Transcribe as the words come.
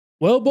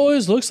Well,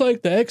 boys, looks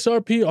like the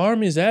XRP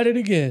army's at it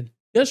again.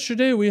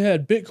 Yesterday we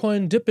had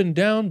Bitcoin dipping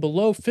down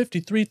below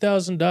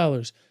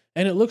 $53,000,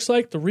 and it looks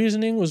like the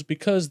reasoning was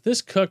because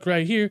this cuck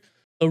right here,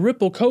 the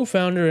Ripple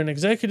co-founder and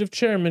executive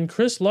chairman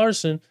Chris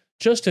Larsen,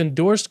 just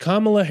endorsed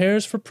Kamala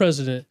Harris for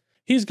president.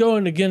 He's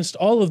going against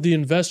all of the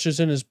investors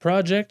in his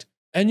project,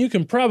 and you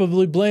can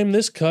probably blame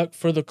this cuck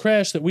for the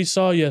crash that we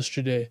saw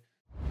yesterday.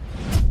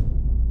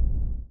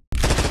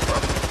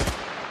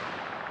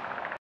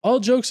 All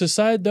jokes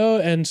aside though,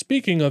 and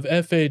speaking of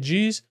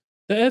FAGs,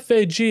 the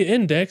FAG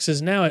index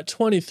is now at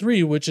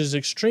 23, which is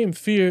extreme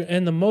fear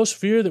and the most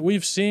fear that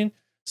we've seen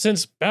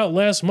since about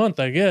last month,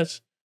 I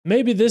guess.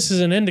 Maybe this is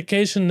an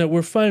indication that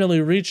we're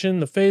finally reaching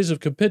the phase of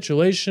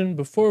capitulation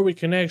before we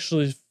can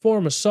actually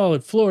form a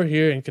solid floor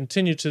here and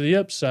continue to the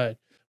upside.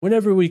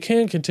 Whenever we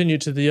can continue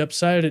to the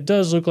upside, it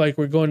does look like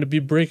we're going to be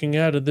breaking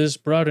out of this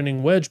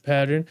broadening wedge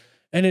pattern,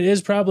 and it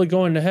is probably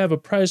going to have a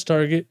price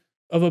target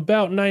of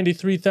about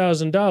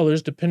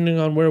 $93,000 depending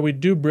on where we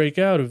do break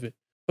out of it.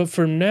 But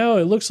for now,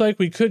 it looks like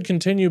we could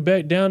continue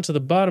back down to the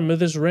bottom of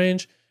this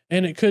range,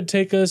 and it could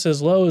take us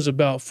as low as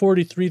about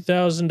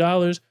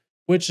 $43,000,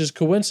 which is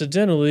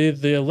coincidentally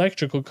the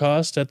electrical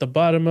cost at the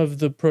bottom of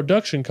the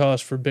production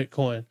cost for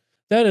Bitcoin.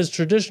 That has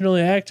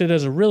traditionally acted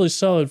as a really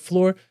solid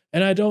floor,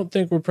 and I don't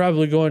think we're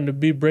probably going to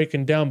be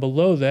breaking down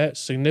below that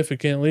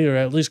significantly, or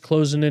at least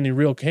closing any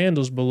real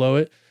candles below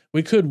it.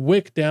 We could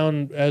wick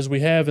down as we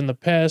have in the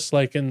past,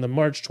 like in the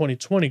March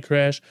 2020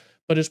 crash,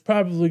 but it's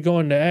probably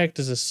going to act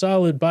as a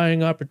solid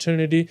buying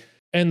opportunity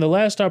and the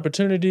last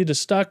opportunity to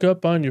stock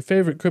up on your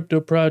favorite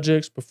crypto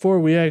projects before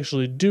we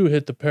actually do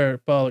hit the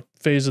parabolic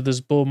phase of this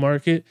bull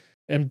market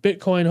and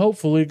Bitcoin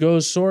hopefully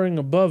goes soaring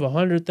above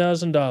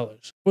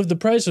 $100,000. With the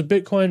price of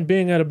Bitcoin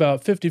being at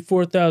about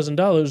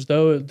 $54,000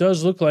 though, it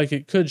does look like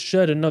it could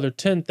shed another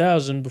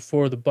 $10,000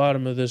 before the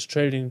bottom of this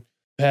trading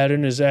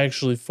pattern is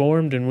actually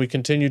formed and we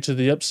continue to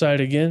the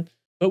upside again.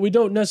 But we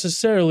don't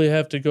necessarily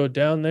have to go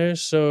down there,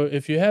 so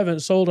if you haven't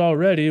sold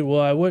already,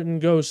 well, I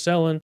wouldn't go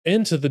selling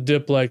into the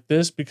dip like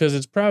this because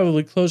it's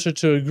probably closer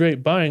to a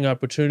great buying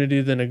opportunity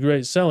than a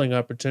great selling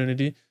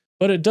opportunity.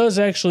 But it does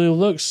actually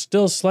look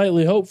still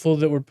slightly hopeful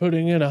that we're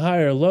putting in a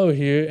higher low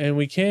here and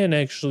we can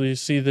actually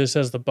see this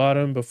as the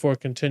bottom before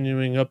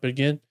continuing up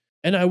again.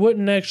 And I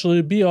wouldn't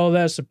actually be all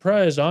that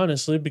surprised,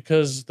 honestly,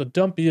 because the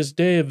dumpiest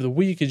day of the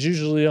week is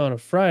usually on a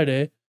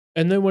Friday.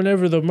 And then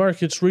whenever the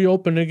markets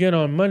reopen again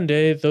on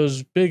Monday,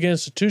 those big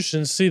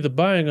institutions see the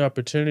buying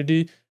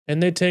opportunity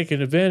and they take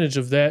advantage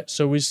of that,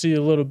 so we see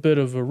a little bit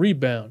of a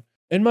rebound.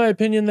 In my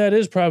opinion, that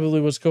is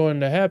probably what's going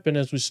to happen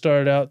as we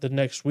start out the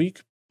next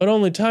week. But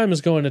only time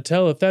is going to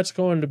tell if that's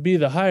going to be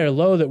the higher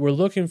low that we're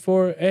looking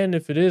for and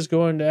if it is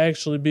going to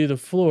actually be the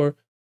floor,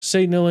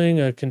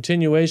 signaling a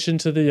continuation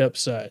to the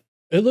upside.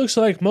 It looks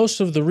like most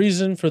of the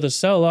reason for the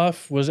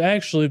sell-off was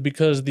actually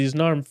because these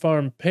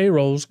non-farm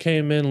payrolls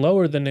came in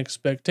lower than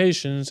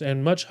expectations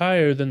and much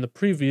higher than the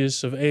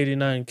previous of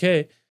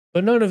 89K,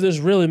 but none of this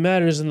really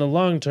matters in the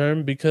long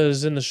term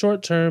because in the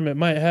short term it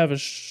might have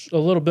a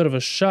little bit of a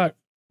shock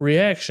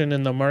reaction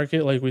in the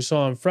market like we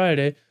saw on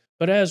Friday,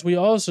 but as we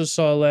also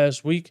saw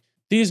last week,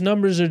 these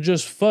numbers are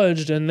just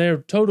fudged and they're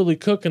totally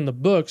cooking the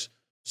books,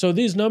 so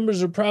these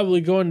numbers are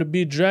probably going to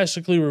be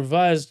drastically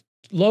revised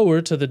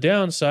lower to the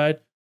downside.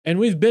 And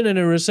we've been in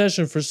a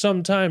recession for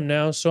some time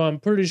now, so I'm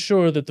pretty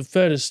sure that the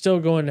Fed is still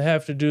going to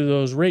have to do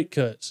those rate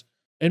cuts.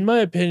 In my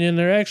opinion,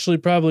 they're actually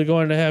probably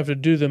going to have to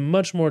do them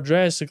much more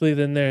drastically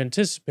than they're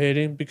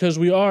anticipating because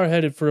we are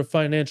headed for a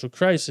financial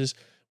crisis.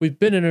 We've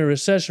been in a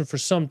recession for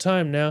some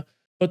time now,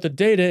 but the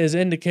data is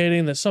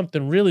indicating that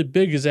something really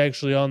big is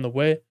actually on the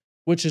way,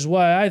 which is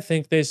why I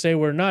think they say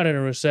we're not in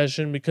a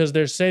recession because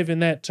they're saving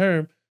that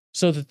term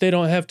so that they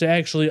don't have to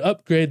actually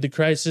upgrade the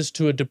crisis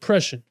to a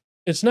depression.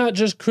 It's not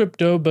just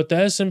crypto, but the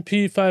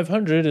S&P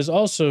 500 is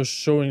also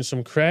showing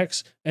some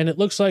cracks, and it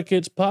looks like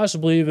it's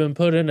possibly even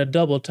put in a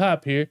double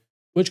top here,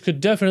 which could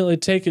definitely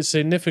take it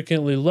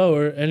significantly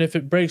lower, and if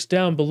it breaks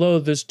down below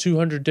this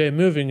 200-day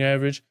moving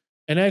average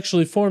and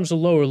actually forms a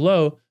lower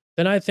low,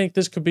 then I think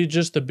this could be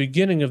just the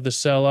beginning of the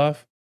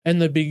sell-off and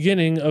the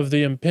beginning of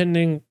the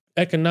impending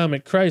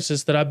economic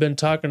crisis that I've been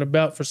talking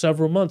about for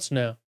several months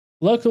now.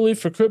 Luckily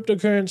for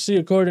cryptocurrency,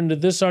 according to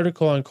this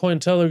article on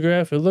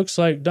Cointelegraph, it looks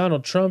like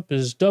Donald Trump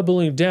is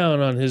doubling down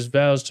on his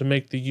vows to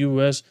make the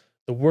US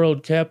the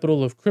world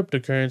capital of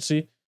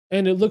cryptocurrency,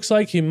 and it looks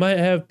like he might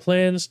have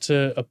plans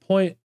to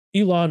appoint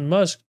Elon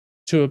Musk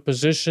to a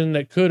position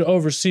that could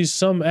oversee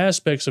some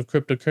aspects of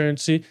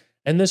cryptocurrency,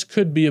 and this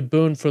could be a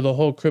boon for the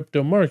whole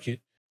crypto market.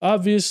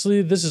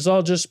 Obviously, this is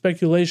all just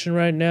speculation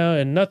right now,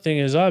 and nothing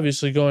is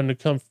obviously going to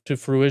come to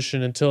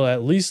fruition until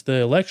at least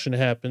the election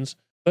happens.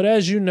 But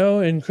as you know,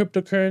 in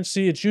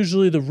cryptocurrency, it's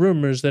usually the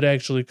rumors that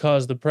actually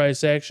cause the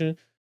price action,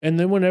 and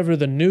then whenever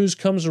the news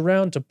comes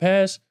around to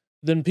pass,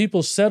 then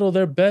people settle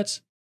their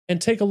bets and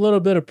take a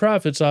little bit of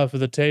profits off of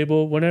the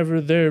table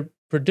whenever their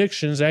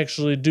predictions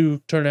actually do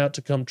turn out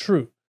to come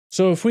true.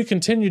 So if we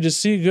continue to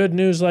see good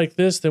news like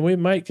this, then we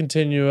might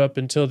continue up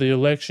until the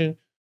election,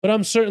 But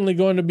I'm certainly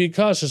going to be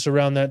cautious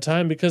around that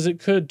time because it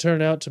could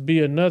turn out to be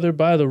another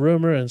buy the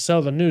rumor and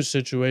sell the news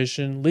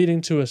situation,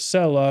 leading to a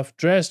sell-off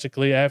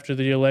drastically after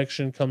the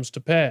election comes to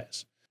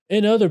pass.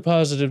 In other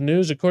positive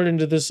news, according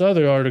to this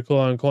other article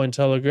on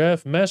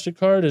Cointelegraph,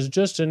 MasterCard has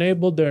just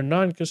enabled their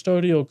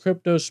non-custodial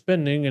crypto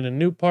spending in a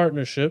new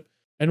partnership,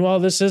 and while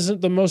this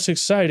isn't the most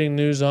exciting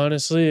news,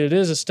 honestly, it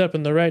is a step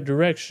in the right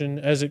direction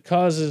as it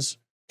causes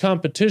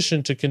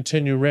competition to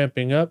continue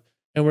ramping up,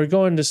 and we're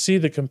going to see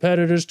the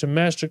competitors to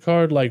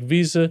MasterCard like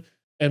Visa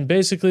and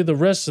basically the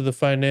rest of the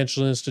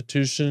financial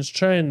institutions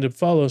trying to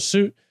follow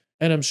suit,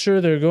 and I'm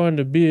sure they're going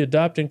to be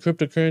adopting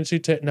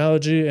cryptocurrency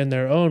technology in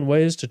their own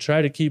ways to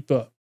try to keep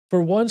up.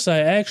 For once, I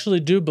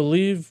actually do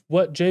believe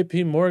what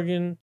JP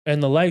Morgan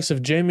and the likes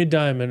of Jamie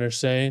Dimon are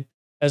saying,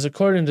 as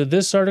according to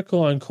this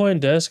article on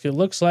CoinDesk, it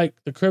looks like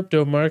the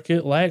crypto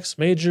market lacks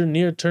major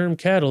near-term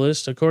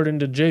catalysts according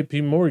to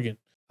JP Morgan.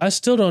 I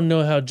still don't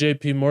know how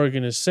JP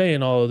Morgan is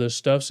saying all of this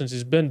stuff since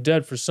he's been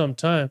dead for some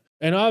time,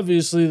 and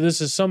obviously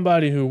this is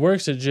somebody who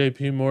works at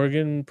JP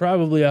Morgan,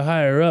 probably a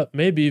higher up,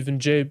 maybe even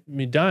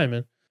Jamie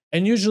Dimon.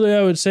 And usually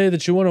I would say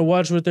that you want to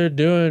watch what they're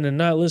doing and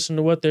not listen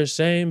to what they're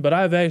saying, but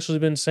I've actually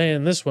been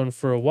saying this one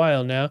for a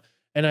while now,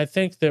 and I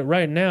think that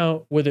right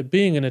now, with it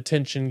being an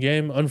attention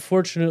game,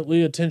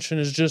 unfortunately attention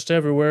is just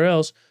everywhere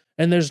else,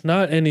 and there's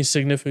not any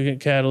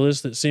significant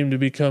catalysts that seem to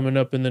be coming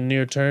up in the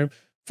near term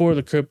for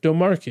the crypto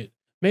market.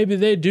 Maybe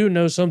they do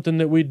know something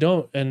that we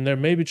don't, and they're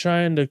maybe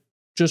trying to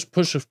just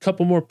push a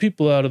couple more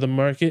people out of the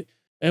market.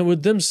 And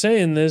with them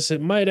saying this,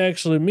 it might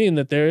actually mean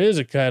that there is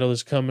a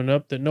catalyst coming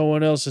up that no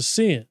one else is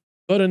seeing.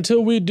 But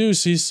until we do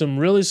see some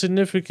really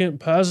significant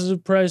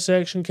positive price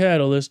action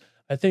catalysts,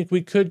 I think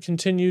we could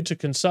continue to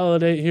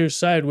consolidate here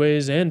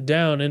sideways and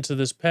down into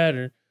this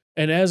pattern.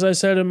 And as I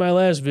said in my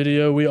last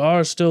video, we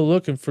are still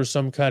looking for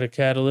some kind of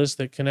catalyst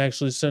that can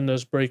actually send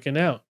us breaking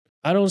out.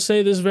 I don't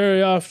say this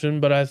very often,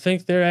 but I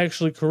think they're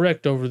actually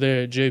correct over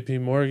there at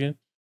JP Morgan.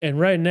 And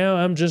right now,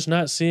 I'm just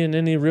not seeing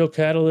any real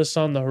catalysts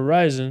on the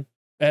horizon,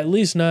 at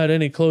least not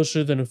any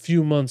closer than a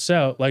few months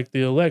out, like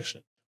the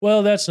election.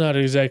 Well, that's not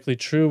exactly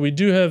true. We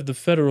do have the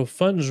federal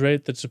funds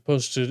rate that's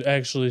supposed to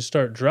actually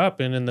start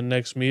dropping in the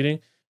next meeting.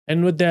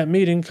 And with that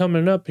meeting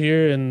coming up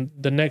here in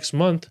the next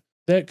month,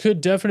 that could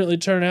definitely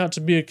turn out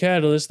to be a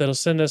catalyst that'll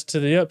send us to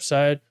the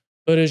upside.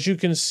 But as you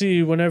can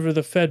see, whenever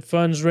the Fed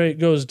funds rate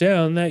goes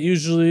down, that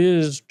usually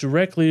is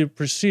directly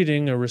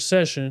preceding a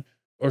recession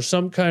or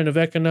some kind of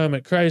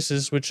economic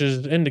crisis, which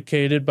is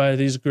indicated by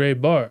these gray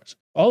bars.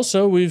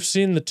 Also, we've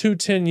seen the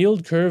 2-10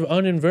 yield curve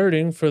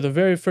uninverting for the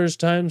very first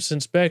time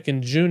since back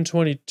in June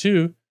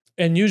 22,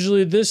 and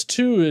usually this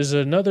too is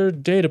another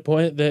data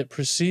point that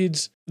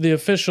precedes the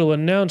official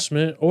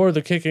announcement or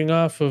the kicking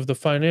off of the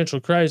financial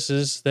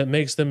crisis that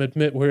makes them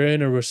admit we're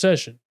in a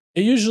recession.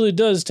 It usually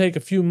does take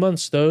a few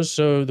months though,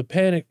 so the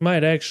panic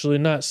might actually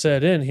not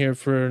set in here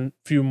for a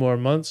few more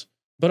months.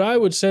 But I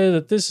would say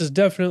that this is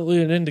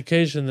definitely an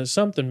indication that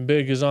something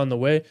big is on the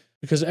way,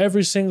 because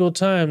every single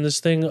time this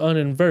thing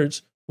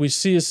uninverts, we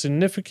see a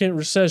significant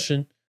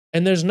recession,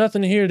 and there's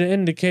nothing here to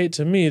indicate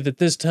to me that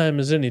this time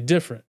is any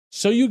different.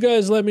 So you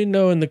guys let me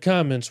know in the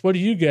comments, what do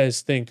you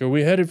guys think? Are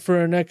we headed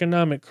for an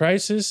economic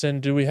crisis,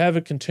 and do we have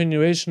a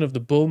continuation of the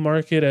bull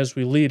market as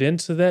we lead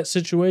into that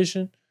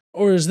situation?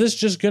 Or is this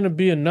just going to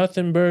be a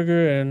nothing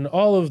burger and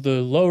all of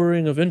the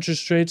lowering of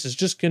interest rates is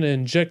just going to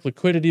inject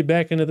liquidity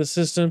back into the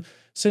system,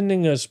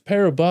 sending us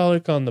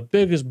parabolic on the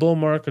biggest bull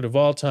market of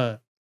all time?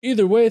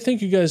 Either way,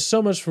 thank you guys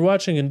so much for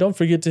watching, and don't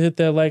forget to hit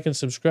that like and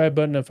subscribe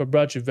button if I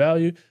brought you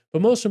value.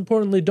 But most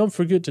importantly, don't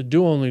forget to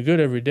do only good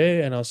every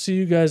day, and I'll see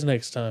you guys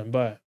next time.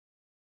 Bye.